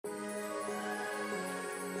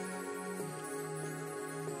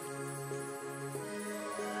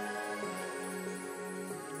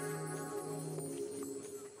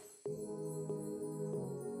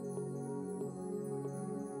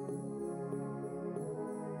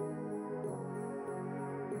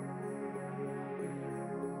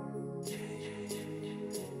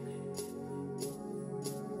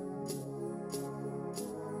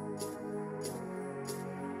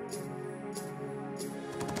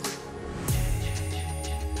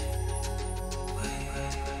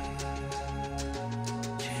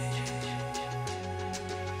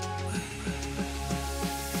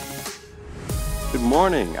Good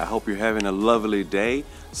morning. I hope you're having a lovely day.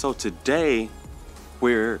 So today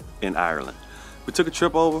we're in Ireland. We took a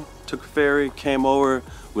trip over, took a ferry, came over.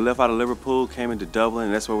 We left out of Liverpool, came into Dublin,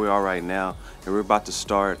 and that's where we are right now. And we're about to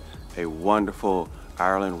start a wonderful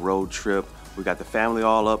Ireland road trip. We got the family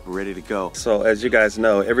all up, ready to go. So as you guys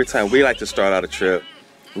know, every time we like to start out a trip,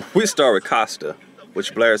 we start with Costa,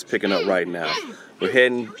 which Blair is picking up right now. We're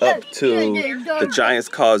heading up to the Giant's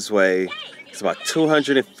Causeway. It's about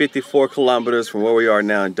 254 kilometers from where we are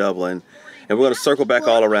now in Dublin. And we're going to circle back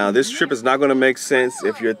all around. This trip is not going to make sense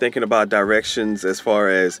if you're thinking about directions as far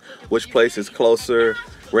as which place is closer.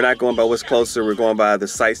 We're not going by what's closer. We're going by the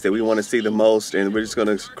sites that we want to see the most. And we're just going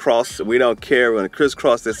to cross. We don't care. We're going to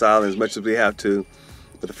crisscross this island as much as we have to.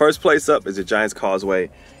 But the first place up is the Giant's Causeway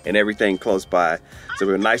and everything close by. So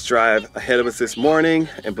we have a nice drive ahead of us this morning.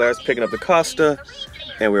 And Blair's picking up the Costa.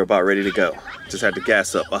 And we're about ready to go. Just had to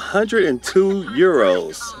gas up. 102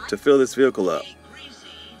 euros to fill this vehicle up.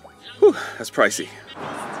 Whew, that's pricey.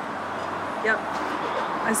 Yep,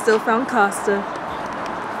 I still found Costa.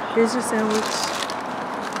 Here's your sandwich.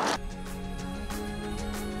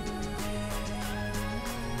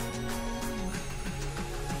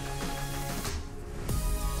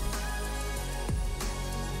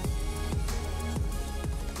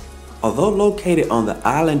 Although located on the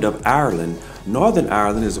island of Ireland, Northern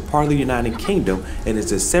Ireland is a part of the United Kingdom and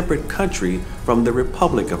is a separate country from the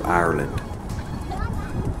Republic of Ireland.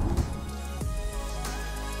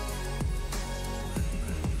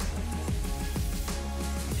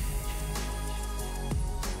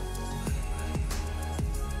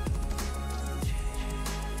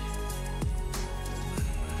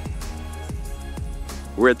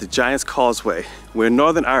 We're at the Giant's Causeway. We're in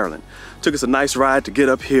Northern Ireland. Took us a nice ride to get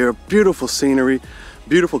up here. Beautiful scenery,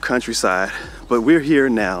 beautiful countryside, but we're here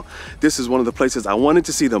now. This is one of the places I wanted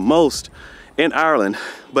to see the most in Ireland,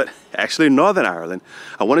 but actually Northern Ireland.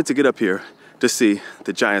 I wanted to get up here to see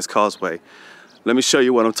the Giant's Causeway. Let me show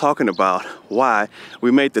you what I'm talking about, why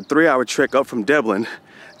we made the 3-hour trek up from Dublin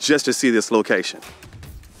just to see this location.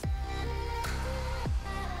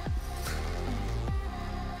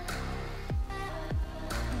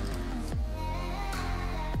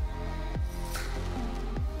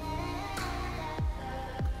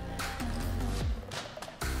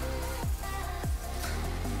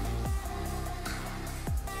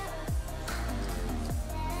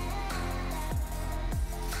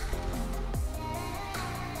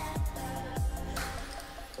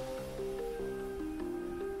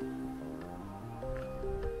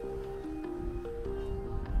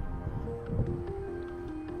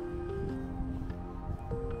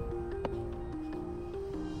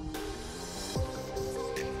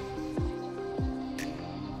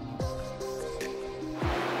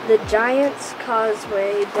 The Giant's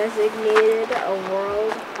Causeway, designated a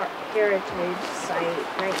World Heritage Site,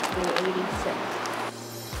 1986.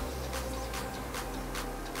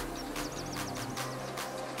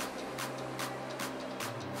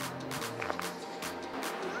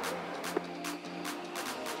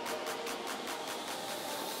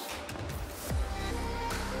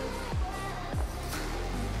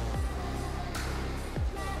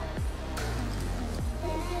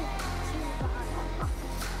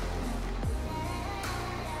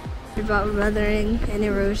 About weathering and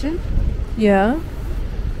erosion. Yeah.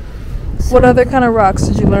 What other kind of rocks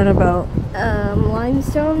did you learn about?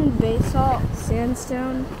 Limestone, basalt,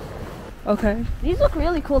 sandstone. Okay. These look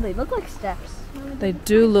really cool. They look like steps. They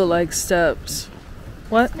do look like steps.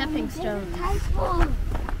 What? Stepping stones.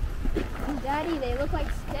 Daddy, they look like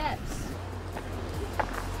steps.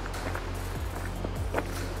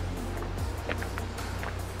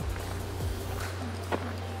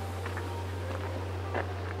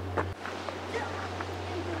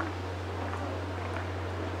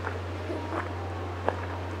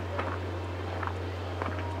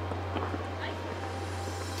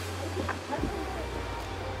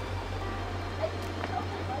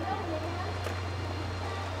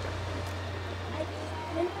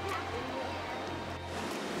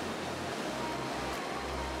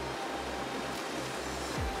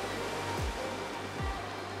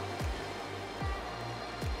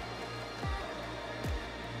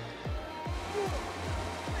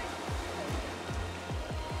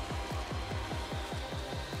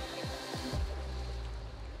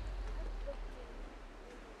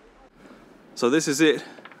 So this is it.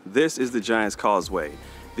 This is the Giant's Causeway.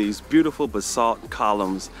 These beautiful basalt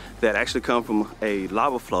columns that actually come from a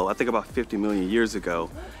lava flow, I think about 50 million years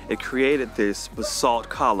ago. It created this basalt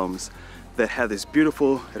columns that have this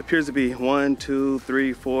beautiful, it appears to be 1, 2,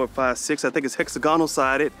 3, 4, 5, 6, I think it's hexagonal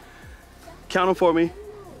sided. Count them for me.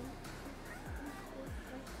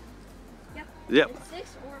 Yep. It's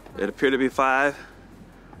 6 or 5. It appeared to be 5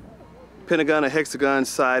 pentagon and hexagon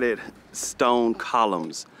sided stone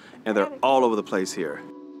columns, and they're all over the place here.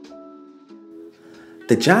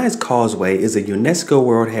 The Giant's Causeway is a UNESCO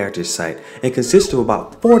World Heritage Site and consists of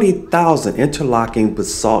about 40,000 interlocking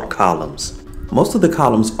basalt columns. Most of the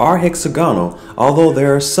columns are hexagonal, although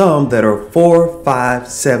there are some that are 4, 5,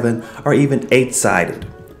 7, or even 8-sided.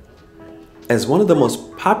 As one of the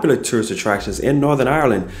most popular tourist attractions in Northern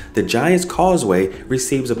Ireland, the Giant's Causeway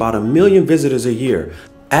receives about 1 million visitors a year.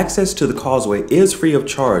 Access to the causeway is free of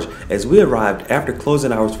charge. As we arrived after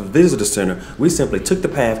closing hours for the visitor center, we simply took the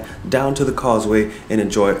path down to the causeway and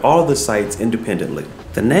enjoyed all of the sights independently.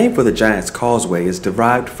 The name for the Giant's Causeway is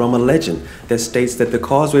derived from a legend that states that the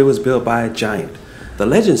causeway was built by a giant. The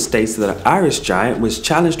legend states that an Irish giant was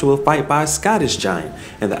challenged to a fight by a Scottish giant,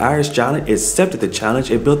 and the Irish giant accepted the challenge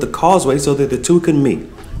and built the causeway so that the two could meet.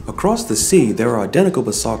 Across the sea, there are identical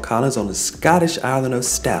basalt columns on the Scottish island of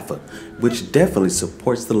Stafford, which definitely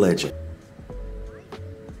supports the legend.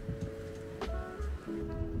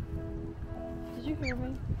 Did you hear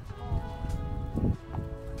me?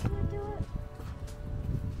 Can I do it?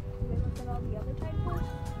 Can we look at all the other type ones?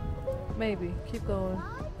 Maybe. Keep going.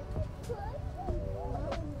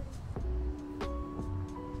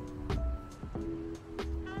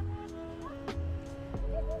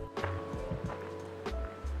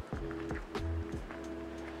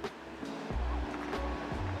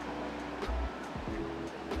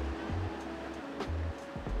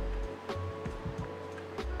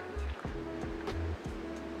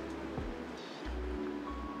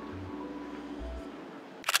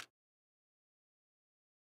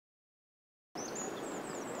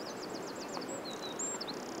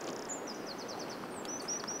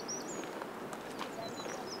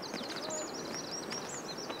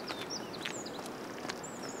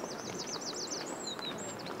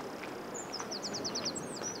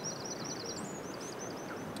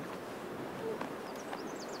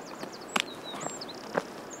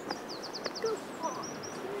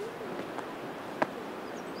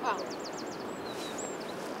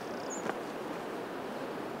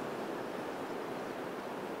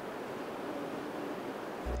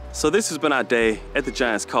 So this has been our day at the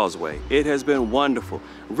Giant's Causeway. It has been wonderful.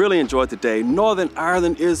 Really enjoyed the day. Northern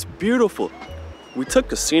Ireland is beautiful. We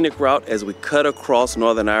took a scenic route as we cut across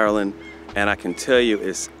Northern Ireland, and I can tell you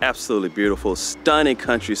it's absolutely beautiful. Stunning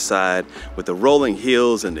countryside with the rolling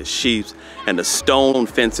hills and the sheep and the stone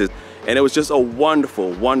fences. And it was just a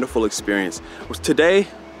wonderful, wonderful experience. Today,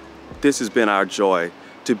 this has been our joy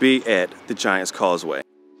to be at the Giant's Causeway.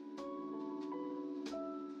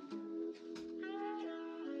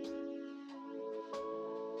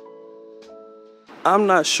 I'm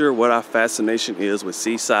not sure what our fascination is with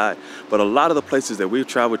seaside, but a lot of the places that we've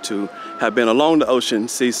traveled to have been along the ocean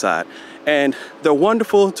seaside. And they're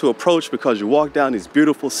wonderful to approach because you walk down these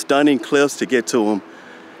beautiful, stunning cliffs to get to them.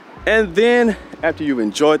 And then after you've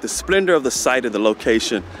enjoyed the splendor of the site of the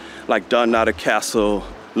location, like Dunnottar Castle,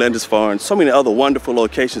 Lindisfarne, so many other wonderful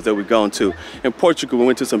locations that we've gone to. In Portugal, we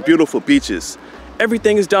went to some beautiful beaches.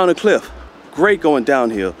 Everything is down a cliff. Great going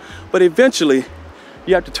downhill. But eventually,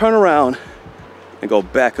 you have to turn around and go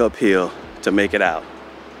back uphill to make it out.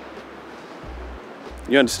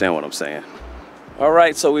 You understand what I'm saying? All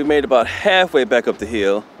right, so we made about halfway back up the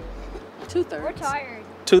hill. 2/3. We're tired.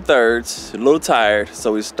 2/3, a little tired,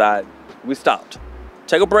 so we stopped.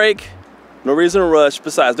 Take a break, no reason to rush.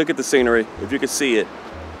 Besides, look at the scenery, if you can see it.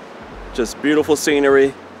 Just beautiful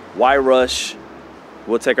scenery, why rush?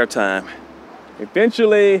 We'll take our time.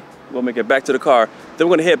 Eventually, we'll make it back to the car. Then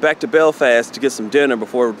we're gonna head back to Belfast to get some dinner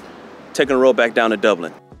before taking a road back down to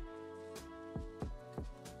Dublin.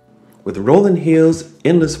 With rolling hills,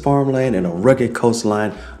 endless farmland, and a rugged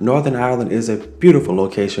coastline, Northern Ireland is a beautiful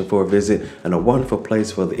location for a visit and a wonderful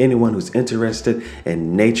place for anyone who's interested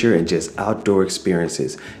in nature and just outdoor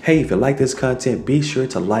experiences. Hey, if you like this content, be sure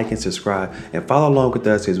to like and subscribe and follow along with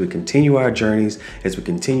us as we continue our journeys, as we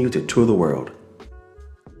continue to tour the world.